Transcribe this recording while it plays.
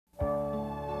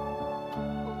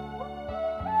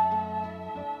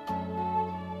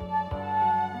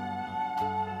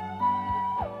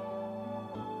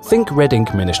Think Red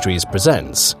Ink Ministries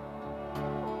presents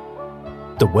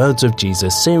The Words of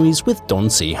Jesus series with Don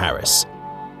C. Harris.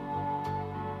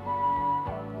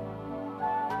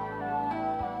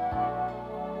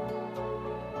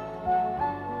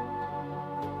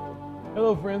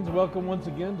 Hello friends, welcome once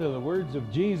again to the Words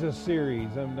of Jesus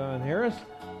series. I'm Don Harris,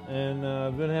 and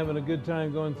I've been having a good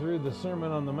time going through the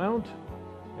Sermon on the Mount,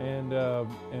 and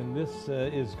this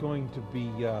is going to be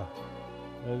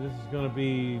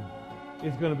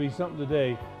it's going to be something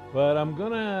today. But I'm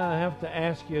going to have to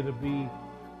ask you to be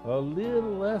a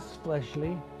little less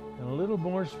fleshly and a little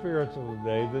more spiritual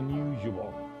today than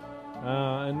usual,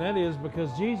 and that is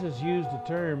because Jesus used a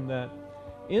term that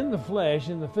in the flesh,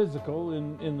 in the physical,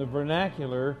 in the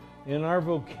vernacular, in our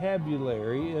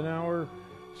vocabulary, in our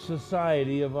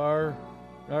society of our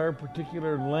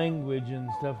particular language and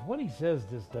stuff, what he says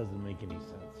just doesn't make any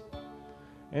sense.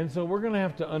 And so we're going to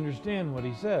have to understand what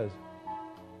he says.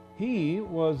 He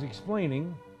was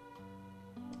explaining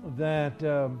that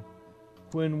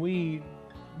when we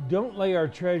don't lay our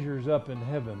treasures up in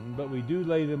heaven, but we do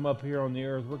lay them up here on the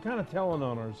earth, we're kind of telling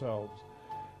on ourselves.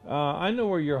 I know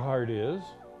where your heart is,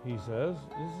 he says.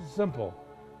 This is simple.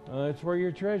 It's where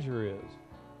your treasure is.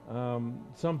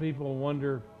 Some people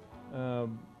wonder,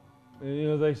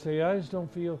 they say, I just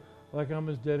don't feel like I'm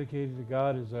as dedicated to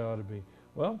God as I ought to be.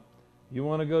 Well, you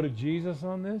want to go to Jesus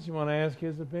on this? You want to ask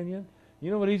his opinion? You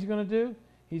know what he's going to do?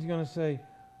 He's going to say,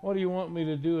 what do you want me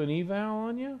to do, an eval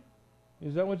on you?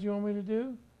 Is that what you want me to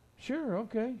do? Sure,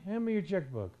 okay. Hand me your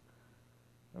checkbook.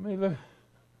 Let me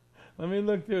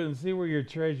look through it and see where your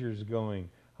treasure's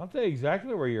going. I'll tell you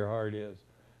exactly where your heart is.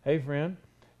 Hey, friend,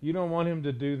 you don't want him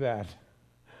to do that.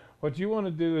 What you want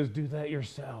to do is do that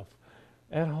yourself,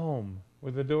 at home,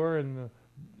 with the door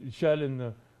shut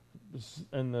and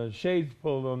the shades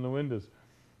pulled on the windows.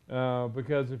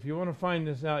 Because if you want to find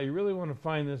this out, you really want to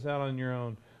find this out on your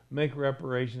own. Make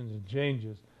reparations and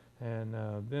changes, and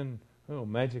then,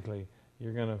 magically,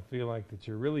 you're going to feel like that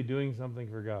you're really doing something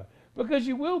for God. Because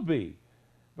you will be.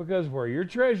 Because where your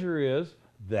treasure is,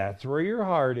 that's where your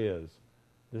heart is.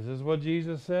 This is what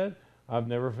Jesus said. I've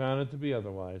never found it to be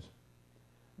otherwise.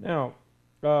 Now,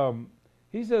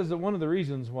 he says that one of the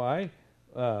reasons why,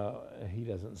 he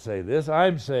doesn't say this,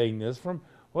 I'm saying this, from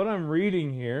what I'm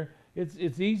reading here,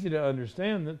 it's easy to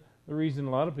understand that the reason a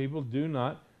lot of people do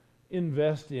not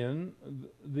invest in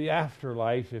the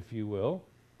afterlife, if you will,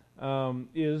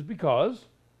 is because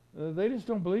they just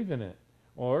don't believe in it,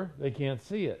 or they can't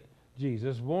see it.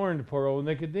 Jesus warned poor old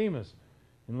Nicodemus,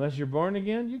 unless you're born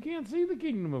again, you can't see the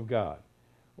kingdom of God.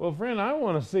 Well, friend, I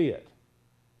want to see it.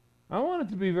 I want it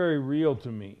to be very real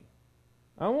to me.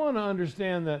 I want to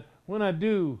understand that when I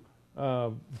do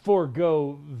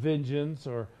forego vengeance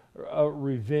or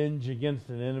revenge against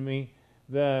an enemy,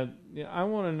 that I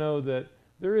want to know that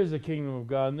there is a kingdom of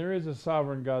God and there is a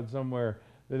sovereign God somewhere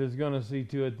that is going to see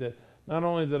to it that not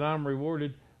only that I'm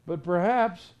rewarded, but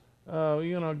perhaps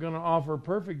going to offer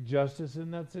perfect justice in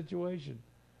that situation.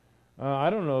 I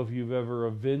don't know if you've ever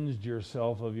avenged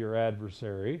yourself of your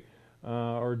adversary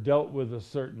or dealt with a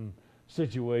certain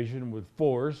situation with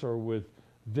force or with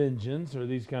vengeance or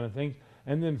these kind of things,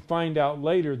 and then find out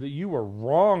later that you were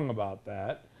wrong about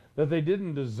that they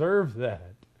didn't deserve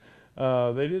that.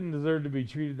 They didn't deserve to be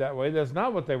treated that way. That's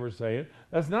not what they were saying.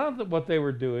 That's not what they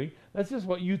were doing. That's just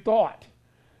what you thought.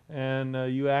 And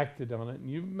you acted on it. And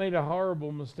you made a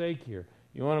horrible mistake here.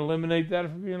 You want to eliminate that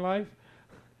from your life?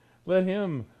 Let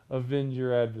him avenge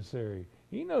your adversary.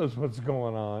 He knows what's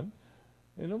going on.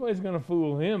 And nobody's going to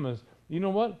fool him. You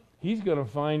know what? He's going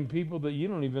to find people that you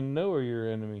don't even know are your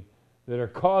enemy, that are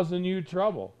causing you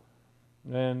trouble.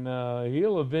 And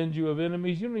he'll avenge you of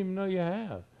enemies you don't even know you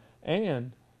have.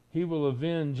 And he will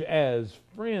avenge as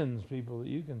friends people that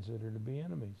you consider to be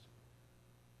enemies.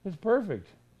 It's perfect.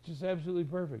 It's just absolutely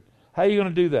perfect. How are you going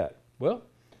to do that? Well,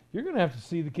 you're going to have to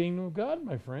see the kingdom of God,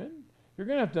 my friend. You're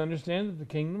going to have to understand that the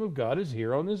kingdom of God is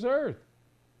here on this earth.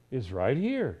 It's right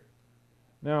here.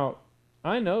 Now,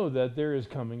 I know that there is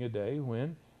coming a day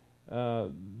when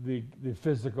the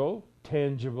physical,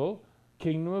 tangible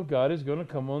kingdom of God is going to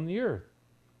come on the earth.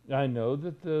 I know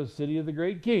that the city of the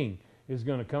great king is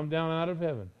going to come down out of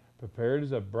heaven, prepared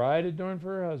as a bride adorned for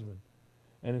her husband.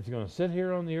 And it's going to sit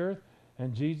here on the earth,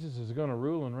 and Jesus is going to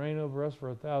rule and reign over us for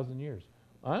 1,000 years.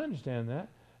 I understand that,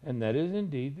 and that is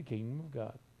indeed the kingdom of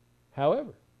God.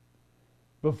 However,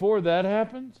 before that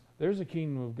happens, there's a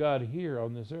kingdom of God here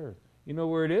on this earth. You know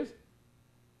where it is?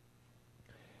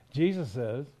 Jesus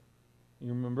says, you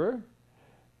remember?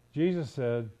 Jesus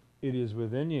said, it is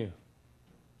within you.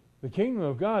 The kingdom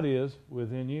of God is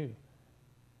within you.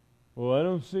 Well, I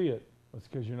don't see it. That's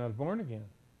because you're not born again.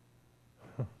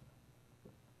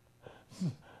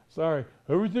 Sorry,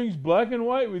 everything's black and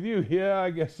white with you. Yeah, I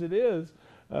guess it is.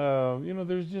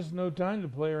 There's just no time to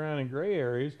play around in gray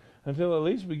areas until at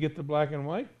least we get the black and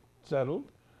white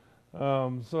settled.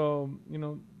 Don't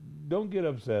get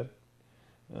upset.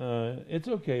 It's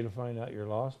okay to find out you're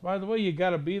lost. By the way, you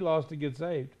got to be lost to get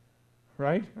saved,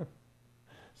 right?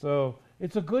 So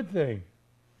it's a good thing.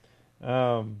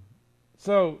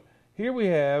 So here we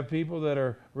have people that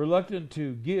are reluctant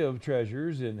to give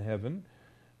treasures in heaven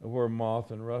where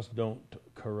moth and rust don't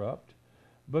corrupt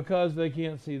because they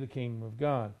can't see the kingdom of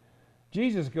God.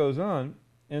 Jesus goes on,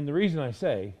 and the reason I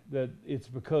say that it's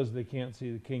because they can't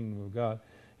see the kingdom of God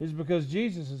is because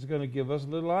Jesus is going to give us a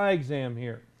little eye exam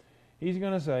here. He's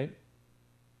going to say,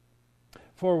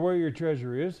 "For where your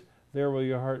treasure is, there will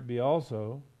your heart be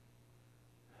also.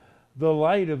 The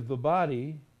light of the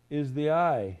body is the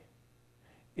eye.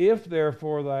 If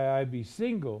therefore thy eye be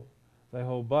single, thy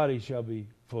whole body shall be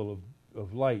full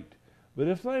of light. But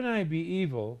if thine eye be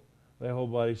evil, thy whole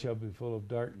body shall be full of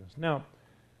darkness." Now,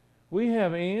 we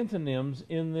have antonyms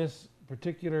in this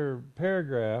particular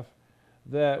paragraph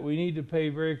that we need to pay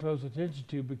very close attention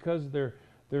to because they're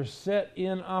set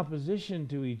in opposition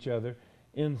to each other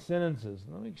in sentences.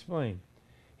 Let me explain.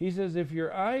 He says, if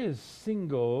your eye is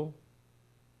single,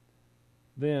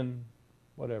 then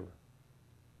whatever.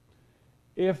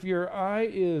 If your eye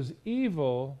is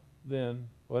evil, then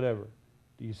whatever.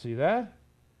 Do you see that?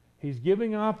 He's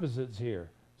giving opposites here.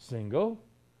 Single,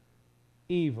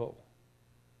 evil.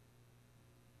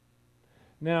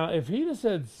 Now, if he'd have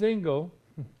said single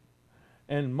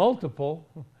and multiple,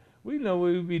 we know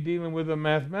we would be dealing with a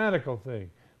mathematical thing.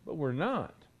 But we're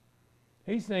not.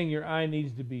 He's saying your eye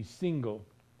needs to be single.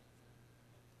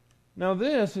 Now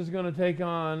this is going to take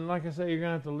on, like I say, you're going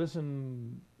to have to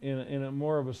listen in a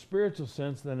more of a spiritual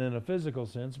sense than in a physical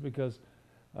sense because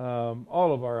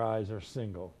all of our eyes are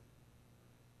single.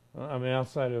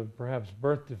 Outside of perhaps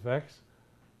birth defects,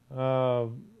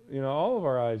 all of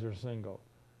our eyes are single.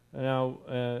 Now,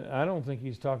 I don't think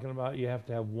he's talking about you have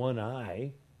to have one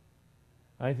eye.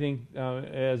 I think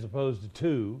as opposed to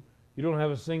two. You don't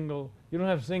have single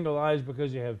eyes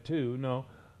because you have two. No,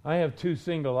 I have two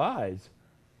single eyes.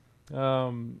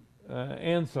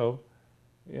 And so,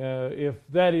 if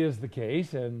that is the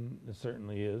case, and it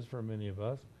certainly is for many of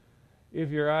us, if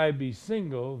your eye be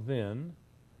single, then,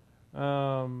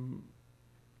 and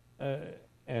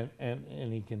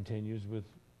he continues with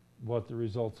what the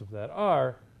results of that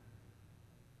are.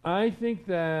 I think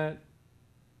that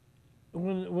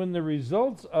when the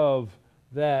results of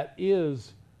that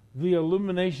is the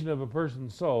illumination of a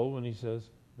person's soul, when he says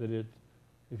that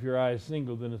if your eye is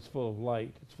single, then it's full of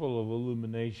light, it's full of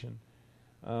illumination,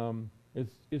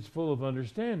 it's full of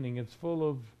understanding, it's full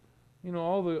of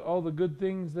all the good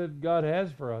things that God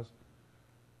has for us.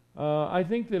 I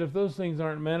think that if those things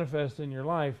aren't manifest in your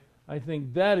life, I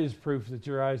think that is proof that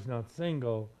your eye's not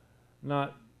single,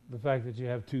 not the fact that you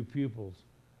have two pupils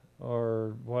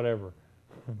or whatever.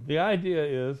 The idea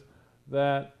is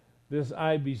that this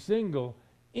eye be single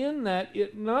in that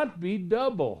it not be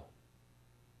double.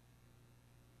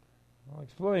 I'll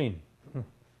explain.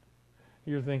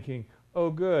 You're thinking,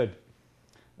 oh good.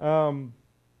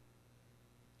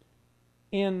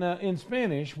 In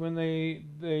Spanish, when they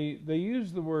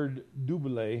use the word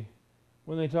doble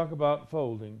when they talk about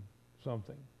folding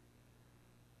something,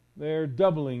 they're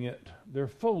doubling it, they're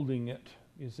folding it,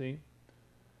 you see.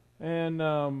 And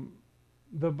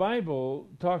the Bible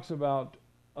talks about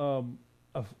a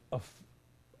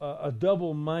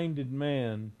double-minded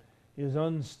man is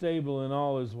unstable in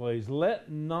all his ways.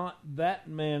 Let not that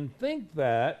man think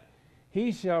that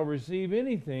he shall receive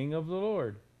anything of the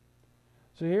Lord.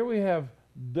 So here we have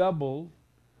double,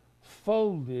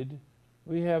 folded,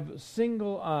 we have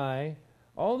single eye.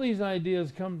 All these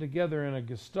ideas come together in a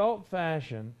Gestalt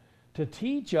fashion to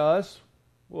teach us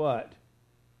what?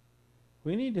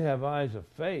 We need to have eyes of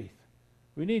faith.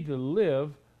 We need to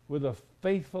live with a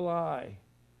faithful eye,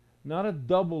 not a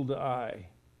doubled eye.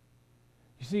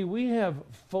 You see, we have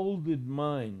folded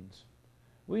minds.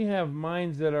 We have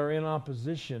minds that are in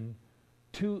opposition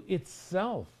to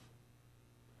itself.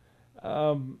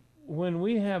 When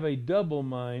we have a double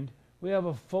mind, we have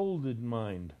a folded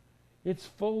mind. It's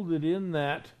folded in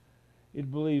that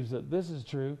it believes that this is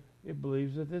true, it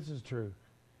believes that this is true.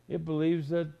 It believes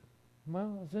that,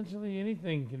 well, essentially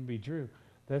anything can be true.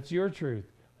 That's your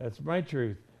truth. That's my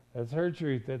truth. That's her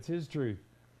truth. That's his truth.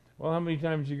 Well, how many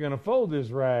times are you going to fold this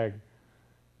rag?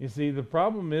 You see, the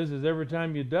problem is every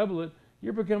time you double it,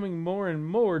 you're becoming more and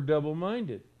more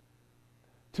double-minded.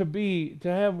 To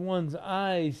have one's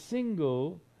eye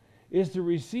single is to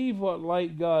receive what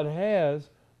light God has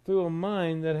through a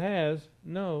mind that has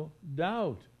no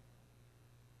doubt.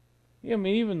 Yeah, I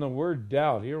mean, even the word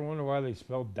doubt. You ever wonder why they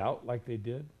spelled doubt like they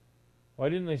did? Why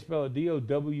didn't they spell it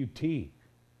D-O-W-T?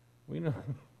 We know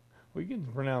we can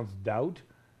pronounce doubt.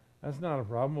 That's not a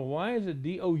problem. Well, why is it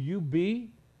D-O-U-B?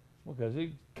 Well, because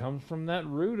it comes from that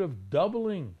root of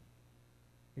doubling.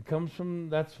 It comes from,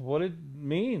 that's what it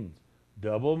means.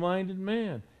 Double-minded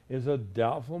man is a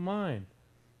doubtful mind.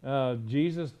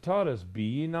 Jesus taught us, be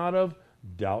ye not of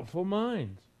doubtful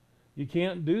minds. You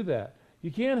can't do that.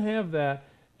 You can't have that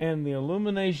and the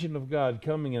illumination of God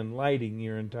coming and lighting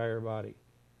your entire body.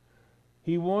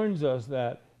 He warns us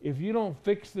that if you don't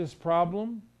fix this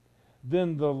problem,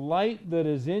 then the light that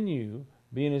is in you,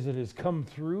 being as it has come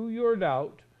through your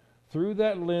doubt, through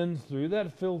that lens, through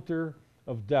that filter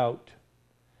of doubt,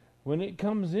 when it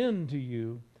comes into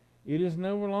you, it is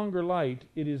no longer light,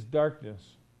 it is darkness.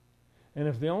 And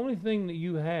if the only thing that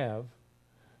you have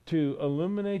to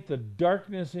illuminate the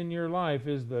darkness in your life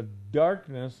is the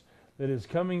darkness that is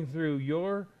coming through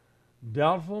your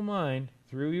doubtful mind,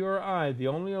 through your eye, the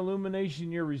only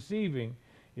illumination you're receiving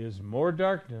is more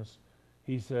darkness,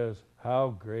 he says,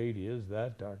 how great is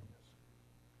that darkness?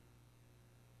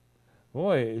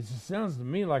 Boy, it sounds to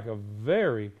me like a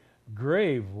very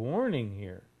grave warning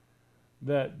here.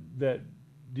 That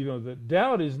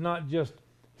doubt is not just,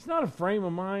 it's not a frame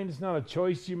of mind, it's not a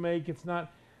choice you make, it's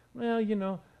not,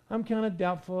 well, I'm kind of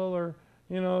doubtful, or,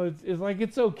 it's like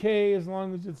it's okay as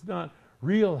long as it's not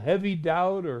real heavy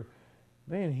doubt, or,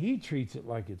 man, he treats it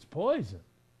like it's poison.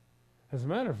 As a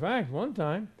matter of fact, one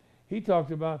time, he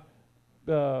talked about,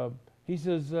 he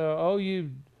says, oh, you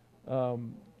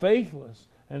faithless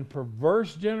and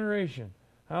perverse generation,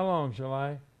 how long shall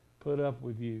I put up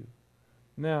with you?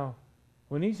 Now,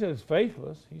 when he says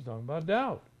faithless, he's talking about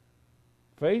doubt.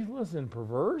 Faithless and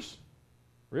perverse?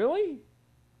 Really?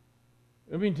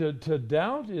 I mean, to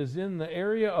doubt is in the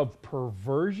area of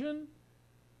perversion?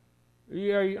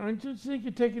 Aren't you think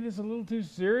you're taking this a little too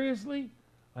seriously?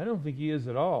 I don't think he is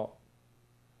at all.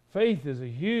 Faith is a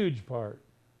huge part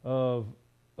of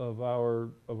our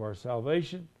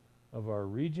salvation, of our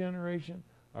regeneration,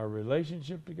 our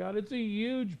relationship to God. It's a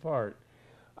huge part.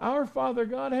 Our Father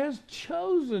God has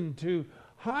chosen to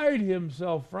hide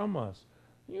himself from us.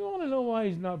 You want to know why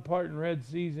he's not parting Red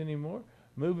Seas anymore,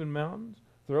 moving mountains,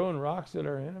 throwing rocks at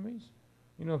our enemies,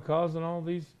 causing all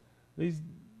these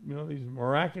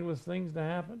miraculous things to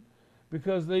happen?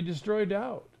 Because they destroy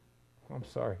doubt. I'm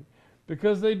sorry.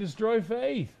 Because they destroy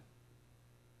faith.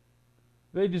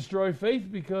 They destroy faith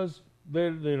because they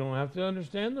don't have to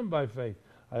understand them by faith.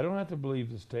 I don't have to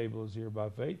believe this table is here by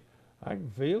faith. I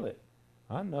can feel it.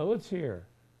 I know it's here.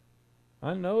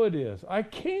 I know it is. I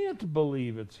can't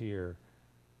believe it's here.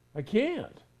 I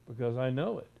can't, because I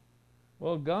know it.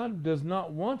 Well, God does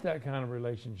not want that kind of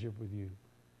relationship with you.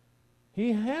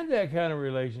 He had that kind of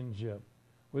relationship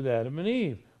with Adam and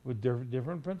Eve, with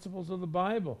different principles of the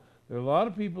Bible. There are a lot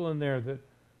of people in there that,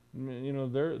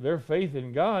 their faith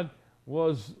in God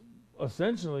was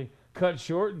essentially cut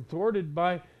short and thwarted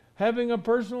by having a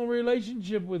personal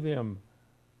relationship with him.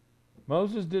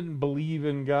 Moses didn't believe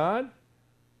in God.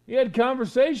 He had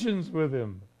conversations with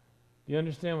him. Do you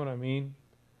understand what I mean?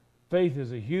 Faith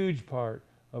is a huge part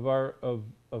of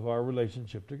our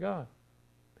relationship to God.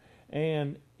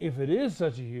 And if it is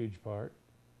such a huge part,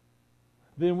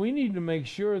 then we need to make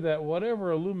sure that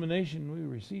whatever illumination we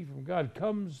receive from God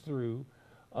comes through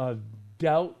a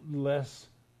doubtless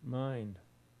mind.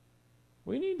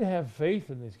 We need to have faith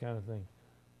in these kind of things.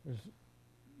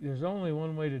 There's only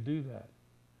one way to do that,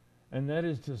 and that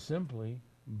is to simply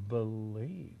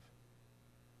believe.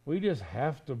 We just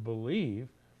have to believe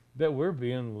that we're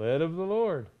being led of the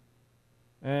Lord.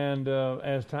 And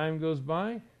as time goes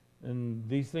by and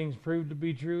these things prove to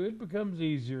be true, it becomes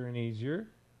easier and easier.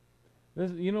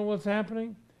 What's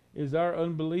happening is our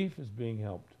unbelief is being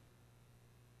helped.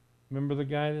 Remember the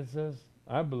guy that says,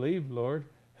 I believe, Lord,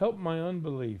 help my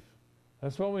unbelief.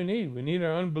 That's what we need. We need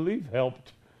our unbelief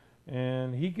helped.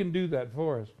 And he can do that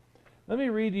for us. Let me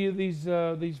read you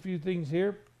these few things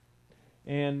here.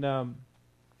 And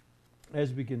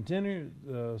as we continue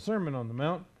the Sermon on the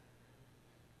Mount,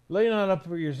 lay not up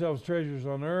for yourselves treasures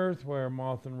on earth, where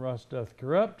moth and rust doth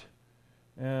corrupt.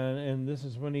 And this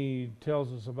is when he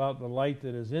tells us about the light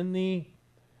that is in thee,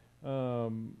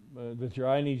 that your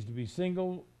eye needs to be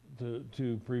single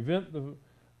to prevent the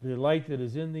light that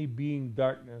is in thee being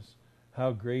darkness.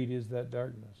 How great is that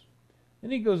darkness?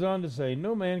 And he goes on to say,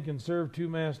 no man can serve two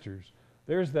masters.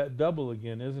 There's that double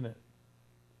again, isn't it?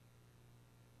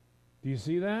 Do you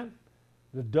see that?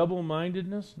 The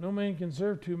double-mindedness. No man can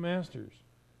serve two masters.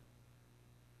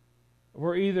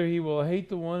 For either he will hate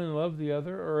the one and love the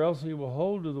other, or else he will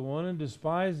hold to the one and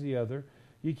despise the other.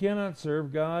 You cannot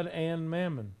serve God and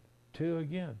mammon. 2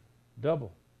 again,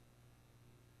 double.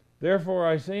 Therefore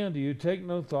I say unto you, take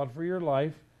no thought for your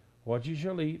life, what you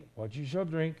shall eat, what you shall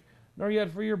drink, nor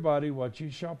yet for your body, what you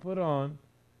shall put on.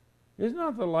 Is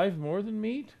not the life more than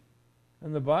meat,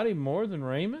 and the body more than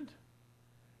raiment?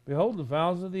 Behold the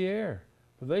fowls of the air,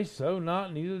 for they sow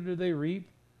not, neither do they reap,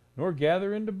 nor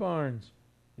gather into barns,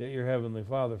 yet your heavenly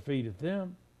Father feedeth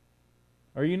them.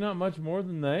 Are you not much more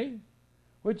than they?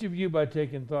 Which of you by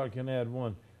taking thought can add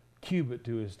 1 cubit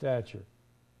to his stature?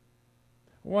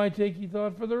 Why take ye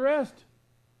thought for the rest?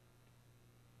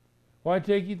 Why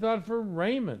take ye thought for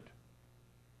raiment?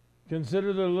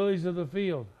 Consider the lilies of the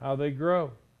field, how they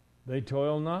grow. They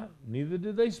toil not, neither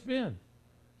do they spin.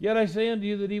 Yet I say unto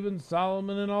you that even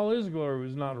Solomon in all his glory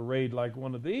was not arrayed like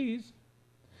one of these.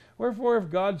 Wherefore if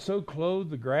God so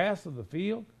clothe the grass of the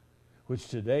field, which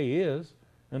today is,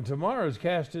 and tomorrow is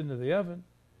cast into the oven,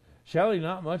 shall he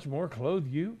not much more clothe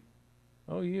you,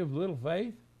 O ye of little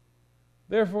faith?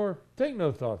 Therefore take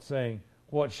no thought, saying,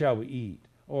 what shall we eat?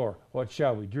 Or what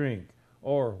shall we drink?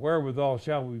 Or wherewithal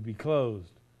shall we be clothed?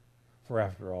 For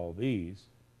after all these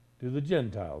do the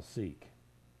Gentiles seek.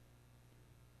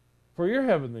 For your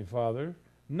heavenly Father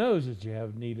knows that you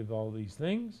have need of all these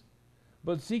things.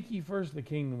 But seek ye first the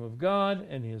kingdom of God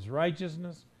and his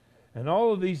righteousness, and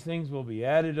all of these things will be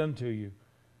added unto you.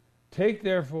 Take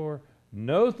therefore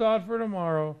no thought for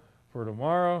tomorrow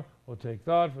will take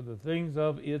thought for the things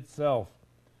of itself.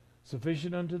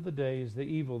 Sufficient unto the day is the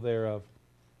evil thereof.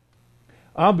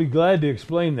 I'll be glad to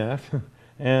explain that,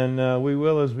 and we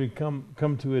will as we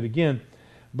come to it again.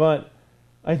 But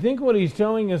I think what he's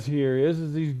telling us here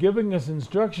is he's giving us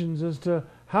instructions as to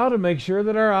how to make sure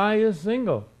that our eye is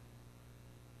single.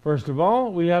 First of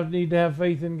all, we need to have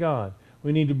faith in God.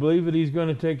 We need to believe that he's going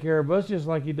to take care of us just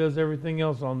like he does everything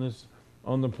else on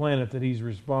the planet that he's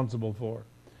responsible for.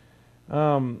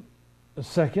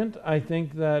 Second, I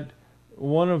think that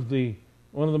one of the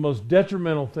most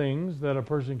detrimental things that a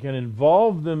person can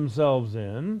involve themselves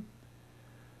in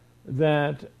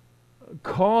that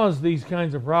cause these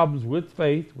kinds of problems with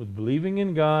faith, with believing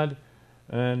in God,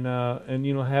 and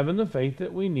having the faith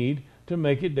that we need to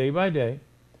make it day by day,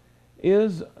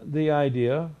 is the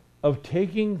idea of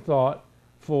taking thought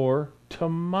for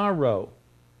tomorrow.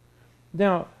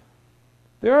 Now,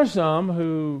 there are some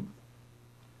who,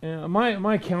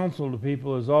 my counsel to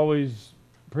people is always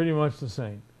pretty much the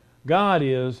same. God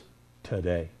is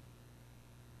today.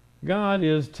 God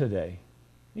is today.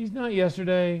 He's not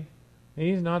yesterday.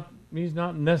 He's not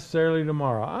necessarily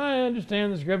tomorrow. I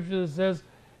understand the scripture that says,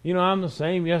 I'm the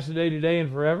same yesterday, today,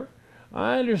 and forever.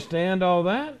 I understand all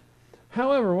that.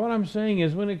 However, what I'm saying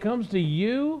is when it comes to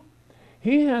you,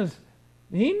 He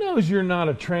knows you're not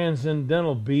a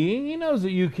transcendental being. He knows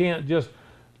that you can't just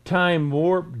time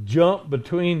warp, jump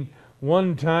between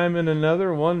one time and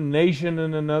another, one nation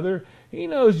and another. He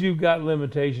knows you've got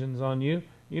limitations on you.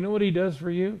 You know what He does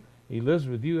for you? He lives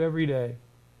with you every day.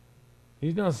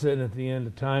 He's not sitting at the end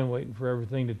of time waiting for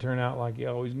everything to turn out like He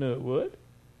always knew it would.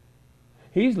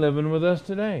 He's living with us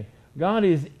today. God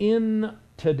is in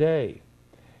today.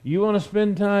 You want to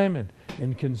spend time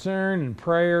in concern and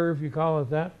prayer, if you call it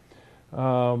that,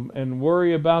 and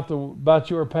worry about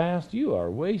your past, you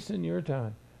are wasting your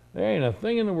time. There ain't a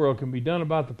thing in the world can be done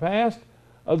about the past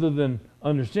other than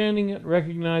understanding it,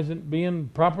 recognizing it, being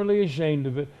properly ashamed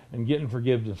of it, and getting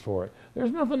forgiveness for it.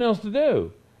 There's nothing else to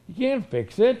do. You can't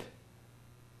fix it.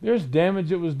 There's damage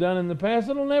that was done in the past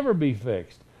that'll never be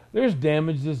fixed. There's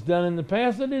damage that's done in the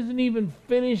past that isn't even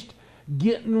finished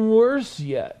getting worse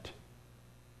yet.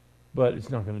 But it's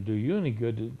not going to do you any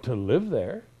good to live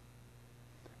there.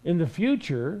 In the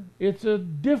future, it's a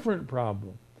different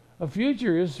problem. A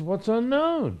future is what's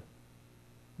unknown.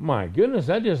 My goodness,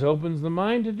 that just opens the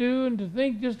mind to do and to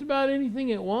think just about anything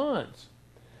it wants.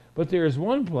 But there is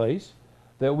one place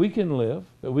that we can live,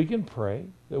 that we can pray,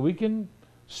 that we can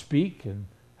speak and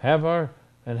have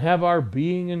our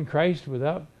being in Christ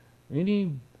without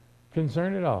any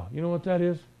concern at all. You know what that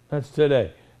is? That's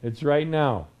today. It's right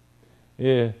now.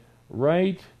 Yeah,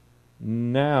 right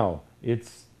now.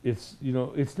 It's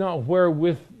not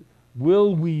wherewith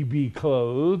will we be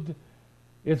clothed.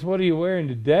 It's what are you wearing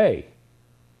today.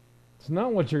 It's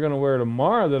not what you're going to wear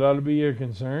tomorrow that ought to be your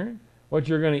concern. What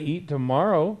you're going to eat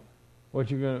tomorrow, what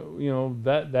you're going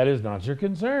to, that is not your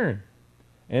concern.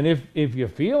 And if you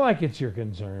feel like it's your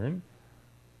concern,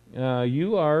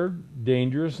 you are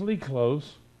dangerously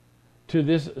close to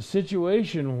this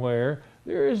situation where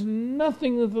there is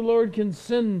nothing that the Lord can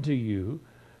send to you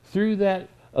through that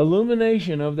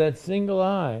illumination of that single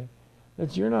eye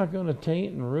that you're not going to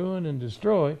taint and ruin and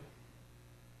destroy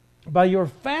by your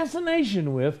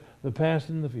fascination with the past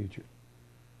and the future.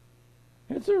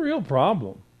 It's a real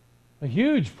problem. A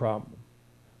huge problem.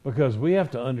 Because we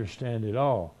have to understand it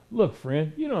all. Look,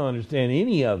 friend, you don't understand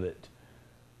any of it.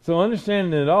 So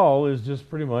understanding it all is just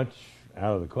pretty much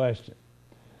out of the question.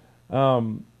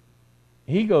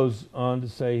 He goes on to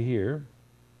say here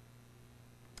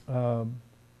that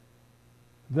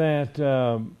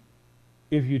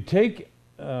if you take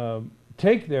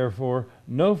therefore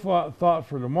no thought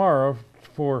for tomorrow,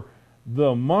 for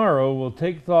the morrow will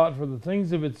take thought for the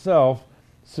things of itself,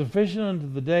 sufficient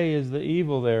unto the day is the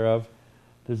evil thereof.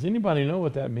 Does anybody know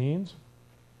what that means?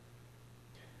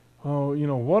 Oh,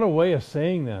 what a way of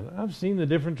saying that. I've seen the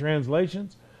different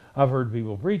translations. I've heard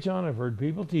people preach on it. I've heard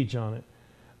people teach on it.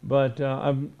 But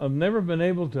I've never been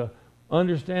able to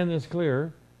understand this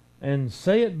clearer and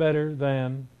say it better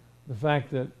than the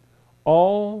fact that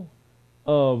all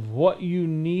of what you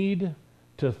need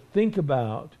to think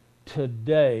about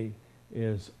today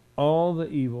is all the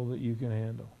evil that you can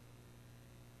handle.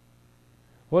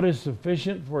 What is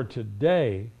sufficient for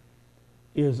today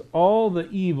is all the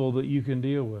evil that you can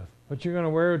deal with. What you're going to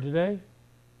wear today,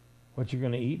 what you're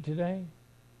going to eat today,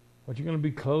 what you're going to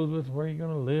be clothed with, where you're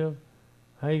going to live,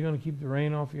 how you're going to keep the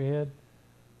rain off your head.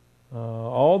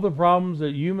 All the problems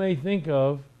that you may think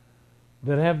of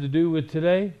that have to do with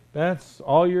today, that's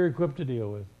all you're equipped to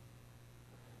deal with.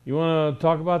 You want to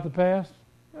talk about the past?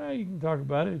 Well, you can talk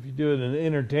about it if you do it in an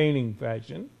entertaining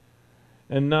fashion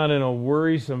and not in a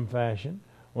worrisome fashion,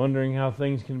 wondering how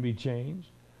things can be changed.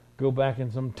 Go back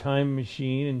in some time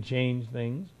machine and change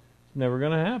things. It's never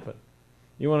going to happen.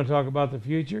 You want to talk about the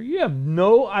future? You have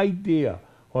no idea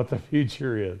what the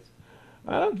future is.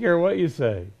 I don't care what you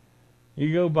say.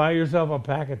 You go buy yourself a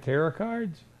pack of tarot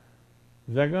cards?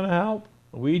 Is that going to help?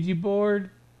 A Ouija board?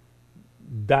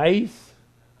 Dice?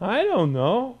 I don't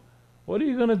know. What are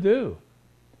you going to do?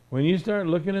 When you start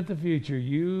looking at the future,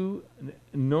 you,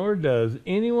 nor does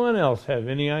anyone else have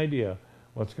any idea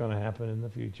what's going to happen in the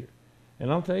future.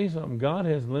 And I'll tell you something, God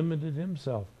has limited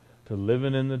himself to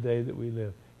living in the day that we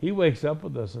live. He wakes up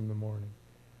with us in the morning,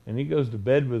 and he goes to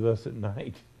bed with us at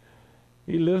night.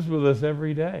 He lives with us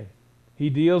every day. He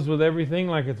deals with everything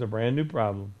like it's a brand new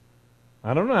problem.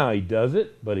 I don't know how he does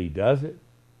it, but he does it.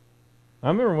 I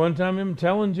remember one time him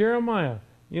telling Jeremiah,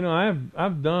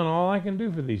 I've done all I can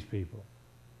do for these people.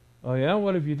 Oh yeah,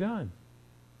 what have you done?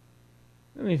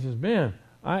 And he says, man,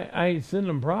 I send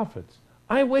them prophets.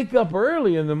 I wake up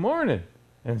early in the morning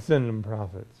and send them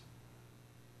prophets.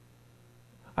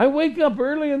 I wake up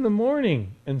early in the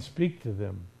morning and speak to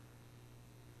them.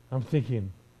 I'm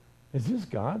thinking, is this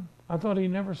God? I thought he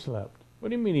never slept. What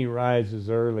do you mean he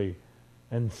rises early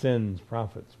and sends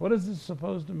prophets? What is this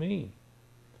supposed to mean?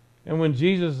 And when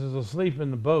Jesus is asleep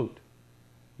in the boat,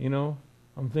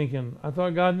 I'm thinking, I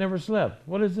thought God never slept.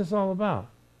 What is this all about?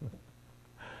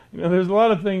 There's a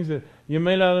lot of things that you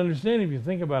may not understand if you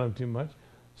think about them too much.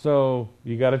 So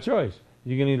you got a choice.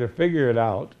 You can either figure it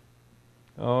out,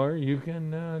 or you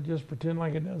can just pretend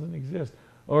like it doesn't exist.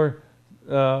 Or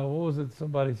what was it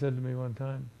somebody said to me one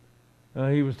time?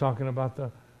 He was talking about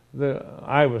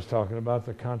I was talking about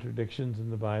the contradictions in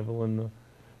the Bible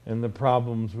and the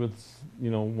problems with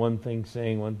one thing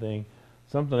saying one thing,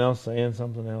 something else saying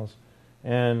something else.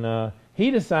 And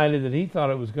he decided that he thought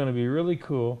it was going to be really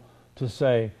cool to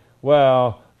say,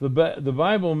 well, the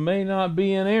Bible may not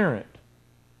be inerrant,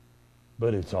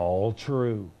 but it's all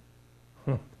true.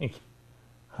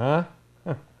 Huh?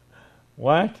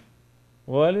 What?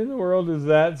 What in the world is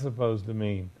that supposed to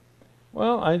mean?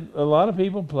 Well, a lot of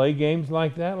people play games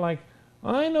like that. Like,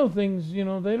 I know things,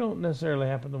 they don't necessarily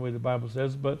happen the way the Bible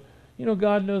says, but,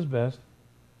 God knows best.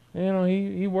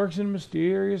 He works in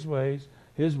mysterious ways,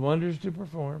 his wonders to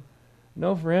perform.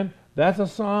 No, friend, that's a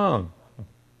song.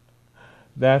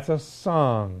 That's a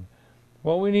song.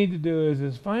 What we need to do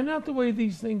is find out the way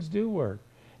these things do work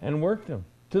and work them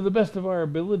to the best of our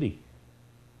ability.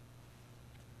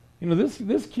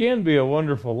 This can be a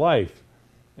wonderful life.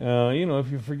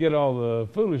 If you forget all the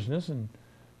foolishness and,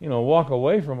 walk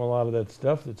away from a lot of that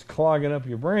stuff that's clogging up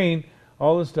your brain,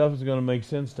 all this stuff is going to make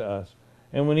sense to us.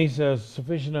 And when he says,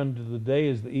 sufficient unto the day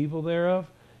is the evil thereof,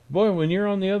 boy, when you're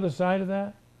on the other side of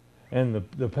that, and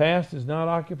the past is not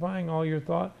occupying all your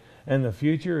thought, and the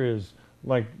future is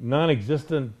like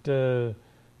non-existent,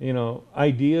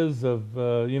 ideas of,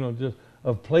 just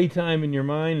of playtime in your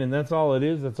mind, and that's all it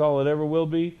is, that's all it ever will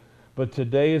be. But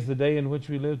today is the day in which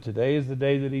we live. Today is the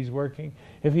day that he's working.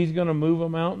 If he's going to move a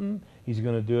mountain, he's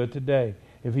going to do it today.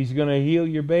 If he's going to heal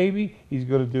your baby, he's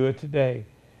going to do it today.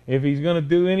 If he's going to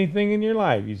do anything in your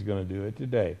life, he's going to do it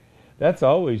today. That's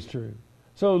always true.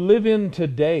 So live in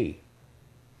today.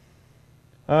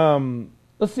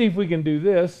 Let's see if we can do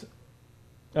this.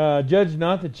 Judge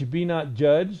not that you be not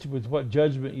judged. With what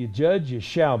judgment you judge, you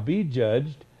shall be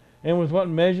judged. And with what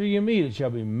measure you meet, it shall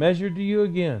be measured to you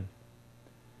again.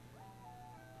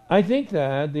 I think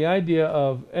that the idea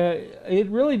of,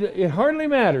 it hardly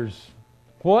matters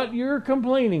what you're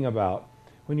complaining about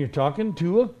when you're talking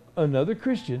to another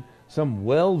Christian, some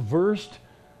well-versed,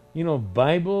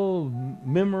 Bible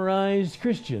memorized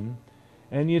Christian,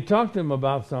 and you talk to them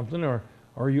about something,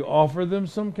 or you offer them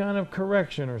some kind of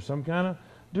correction or some kind of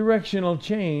directional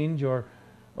change or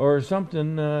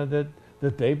something that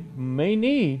they may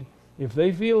need. If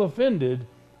they feel offended,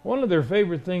 one of their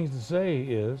favorite things to say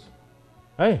is,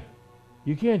 "Hey,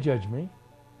 you can't judge me.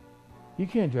 You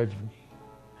can't judge me."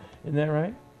 Isn't that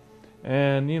right?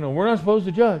 And we're not supposed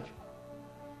to judge.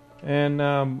 And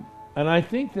I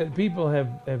think that people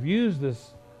have used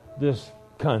this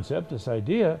concept, this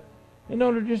idea, in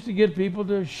order just to get people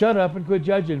to shut up and quit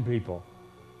judging people,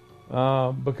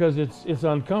 because it's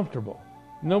uncomfortable.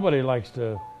 Nobody likes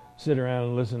to sit around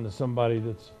and listen to somebody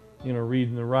that's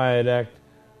reading the riot act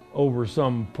over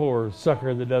some poor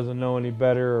sucker that doesn't know any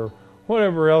better, or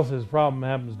whatever else his problem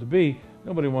happens to be.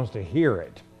 Nobody wants to hear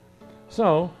it.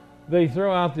 So they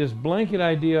throw out this blanket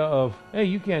idea of, "Hey,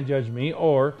 you can't judge me,"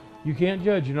 or "You can't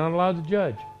judge, you're not allowed to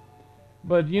judge."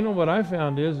 But what I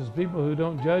found is people who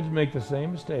don't judge make the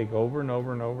same mistake over and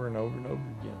over and over and over and over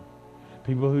again.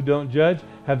 People who don't judge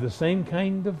have the same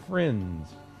kind of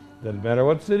friends. Doesn't matter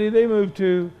what city they move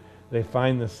to, they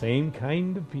find the same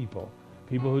kind of people.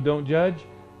 People who don't judge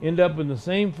end up in the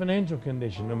same financial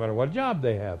condition, no matter what job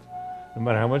they have, no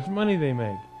matter how much money they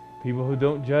make. People who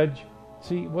don't judge,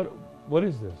 see, what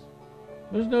is this?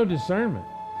 There's no discernment.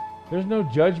 There's no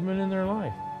judgment in their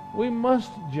life. We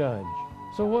must judge.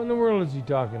 So what in the world is he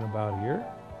talking about here?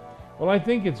 Well, I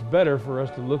think it's better for us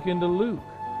to look into Luke,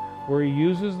 where he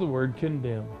uses the word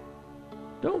condemn.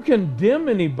 Don't condemn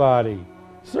anybody.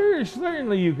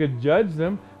 Certainly you could judge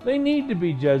them. They need to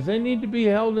be judged. They need to be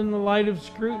held in the light of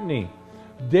scrutiny.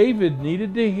 David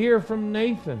needed to hear from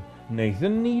Nathan.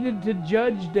 Nathan needed to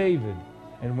judge David.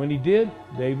 And when he did,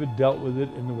 David dealt with it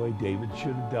in the way David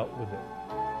should have dealt with it.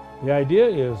 The idea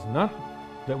is not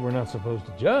that we're not supposed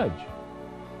to judge.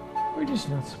 We're just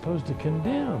not supposed to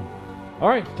condemn. All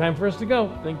right, time for us to go.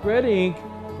 Think Red Ink.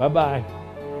 Bye-bye.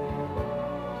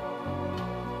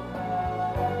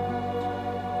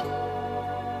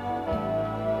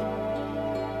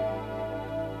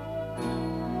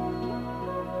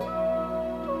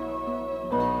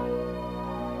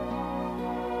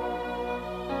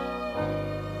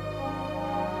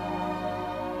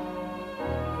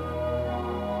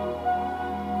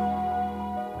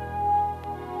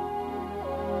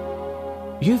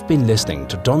 You've been listening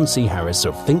to Don C. Harris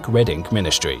of Think Red Ink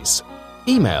Ministries.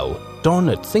 Email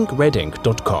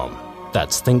don@thinkredink.com.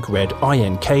 That's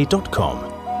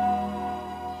thinkredink.com.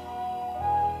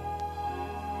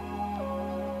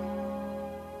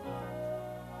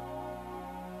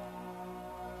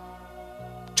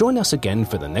 Join us again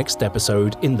for the next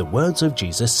episode in the Words of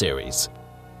Jesus series.